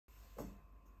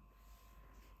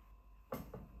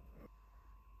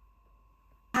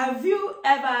Have you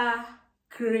ever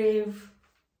craved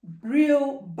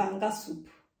real banga soup?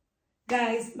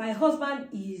 Guys, my husband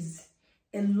is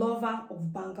a lover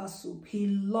of banga soup. He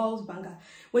loves banga.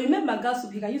 When you make banga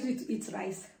soup, you can use it to eat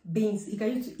rice, beans. You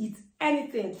can use it to eat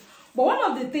anything. But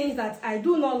one of the things that I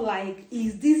do not like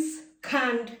is this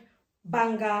canned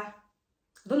banga.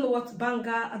 I don't know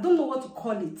what to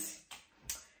call it.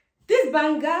 This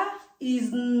banga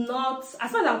is not,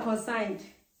 as far as I'm concerned,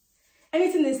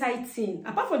 anything inside tin,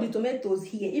 apart from the tomatoes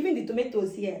here, even the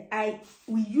tomatoes here,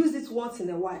 we use it once in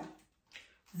a while.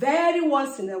 Very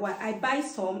once in a while. I buy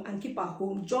some and keep at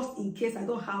home just in case I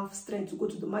don't have strength to go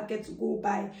to the market to go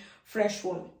buy fresh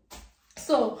one.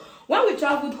 So when we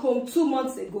traveled home 2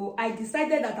 months ago, I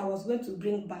decided that I was going to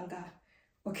bring banga.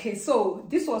 Okay, so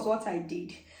this was what I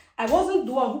did. I wasn't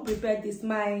the one who prepared this.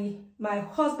 My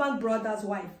husband's brother's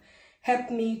wife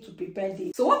helped me to prepare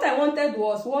this. So what I wanted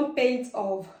was 1 pint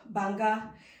of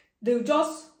banga. They'll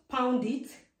just pound it,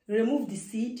 remove the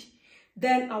seed,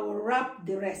 then I will wrap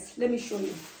the rest. Let me show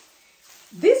you.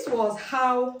 This was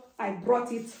how I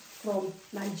brought it from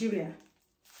Nigeria,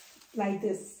 like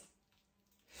this.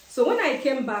 So when I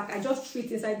came back, I just threw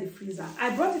it inside the freezer.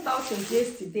 I brought it out since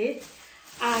yesterday,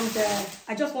 and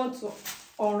I just want to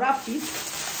unwrap it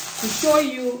to show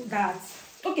you that.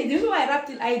 Okay, the reason why I wrapped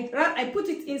it, I put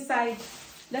it inside.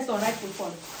 Let's unwrap the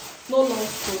phone. No long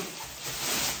story.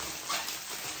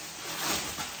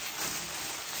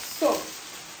 So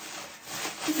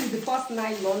this is the first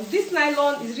nylon. This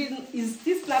nylon is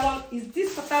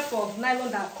this type of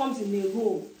nylon that comes in a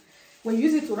roll. When you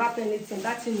use it to wrap anything,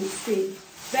 that thing is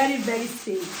safe. Very, very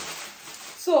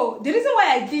safe. So the reason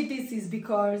why I did this is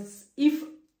because if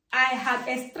I had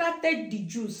extracted the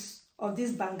juice of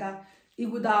this banga, it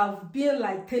would have been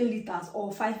like 10 liters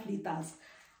or 5 liters.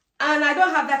 And I don't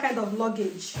have that kind of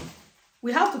luggage.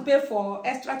 We have to pay for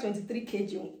extra 23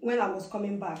 kg when I was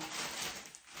coming back.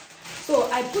 So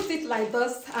I put it like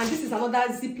this, and this is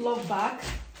another Ziploc bag.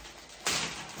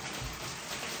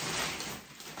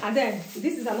 And then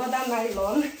this is another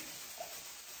nylon.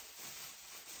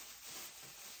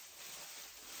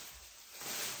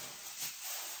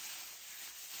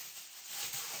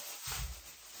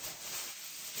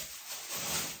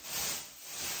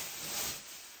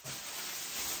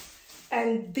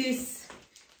 And this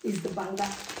is the banga.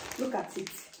 Look at it.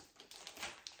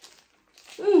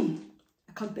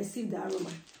 I can perceive the aroma.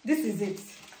 This is it.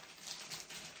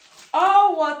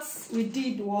 All what we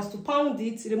did was to pound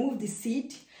it, remove the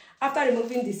seed. After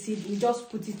removing the seed, we just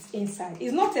put it inside.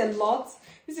 It's not a lot.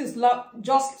 This is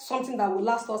just something that will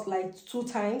last us like 2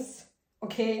 times.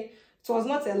 Okay, so it was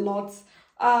not a lot.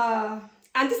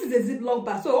 And this is a Ziploc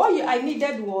bag. So all I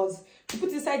needed was to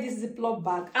put inside this Ziploc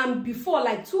bag. And before,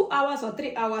 like 2 hours or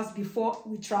 3 hours before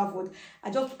we traveled,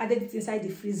 I just added it inside the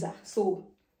freezer. So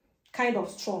kind of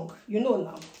strong, you know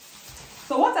now.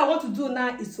 So what I want to do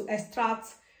now is to extract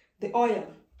the oil,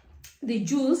 the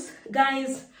juice.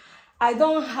 Guys, I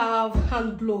don't have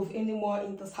hand glove anymore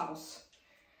in this house.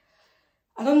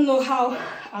 I don't know how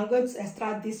I'm going to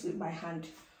extract this with my hand.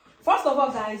 First of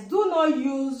all, guys, do not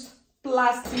use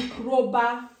plastic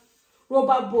rubber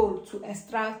bowl to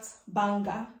extract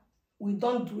banga. We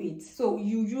don't do it. So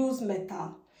you use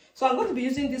metal. So I'm going to be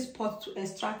using this pot to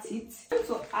extract it. I'm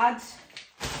going to add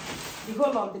the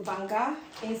whole of the banga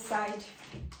inside,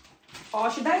 or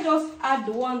should I just add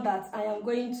the one that I am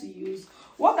going to use?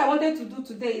 What I wanted to do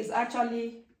today is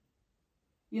actually,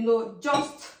 you know,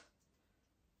 just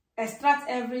extract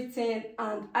everything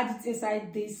and add it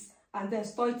inside this and then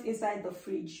store it inside the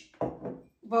fridge.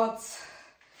 But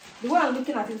the way I'm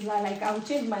looking at it is like I will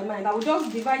change my mind. I will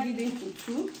just divide it into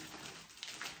 2.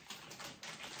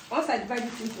 Once I divide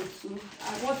it into 2,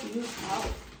 I want to use how.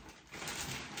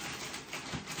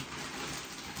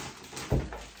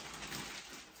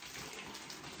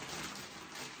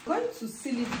 I'm going to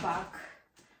seal it back.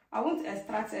 I won't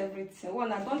extract everything.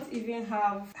 One, I don't even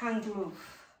have hand glove.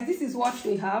 This is what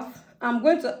we have. I'm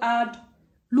going to add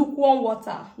lukewarm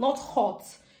water, not hot.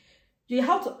 You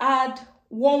have to add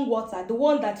warm water, the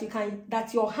one that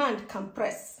your hand can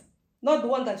press, not the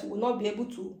one that you will not be able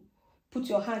to put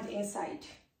your hand inside.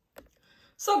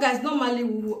 So guys, normally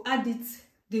we will add it,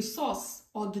 the sauce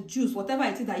or the juice, whatever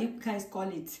it is that you guys call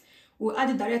it, we'll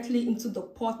add it directly into the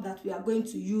pot that we are going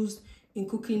to use in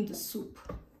cooking the soup.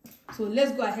 So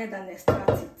let's go ahead and extract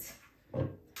it.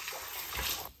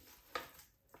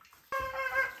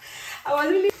 I was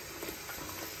really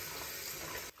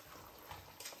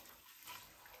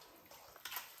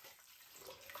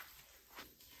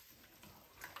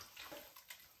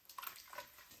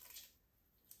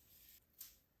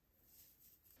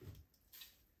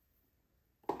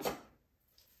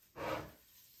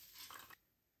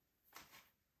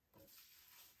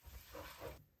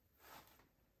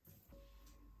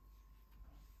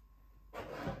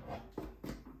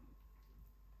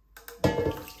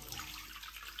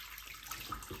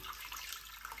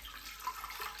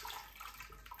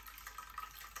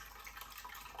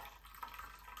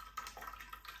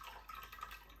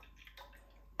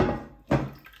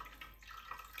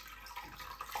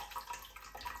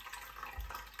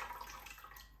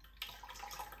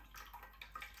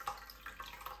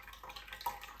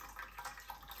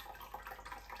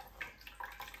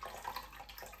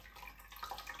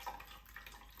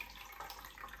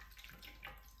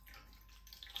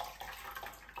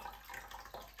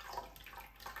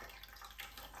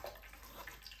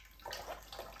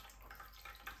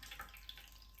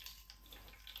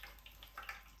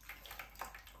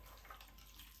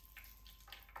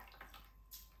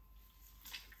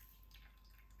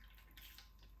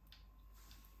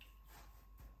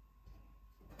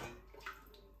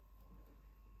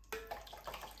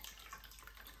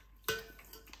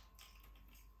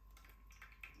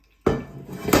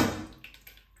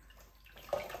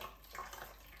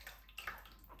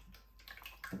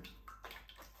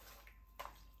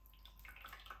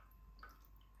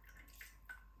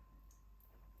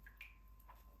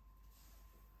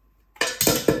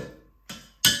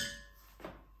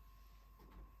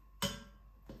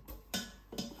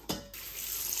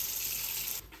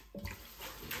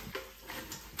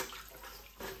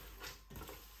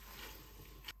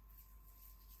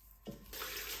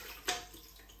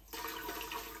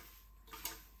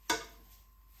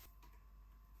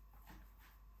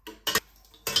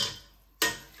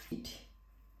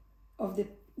Of this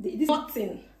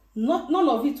nothing, none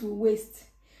of it will waste.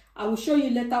 I will show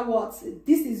you later what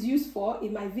this is used for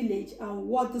in my village and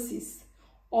what this is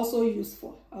also used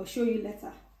for. I'll show you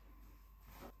later.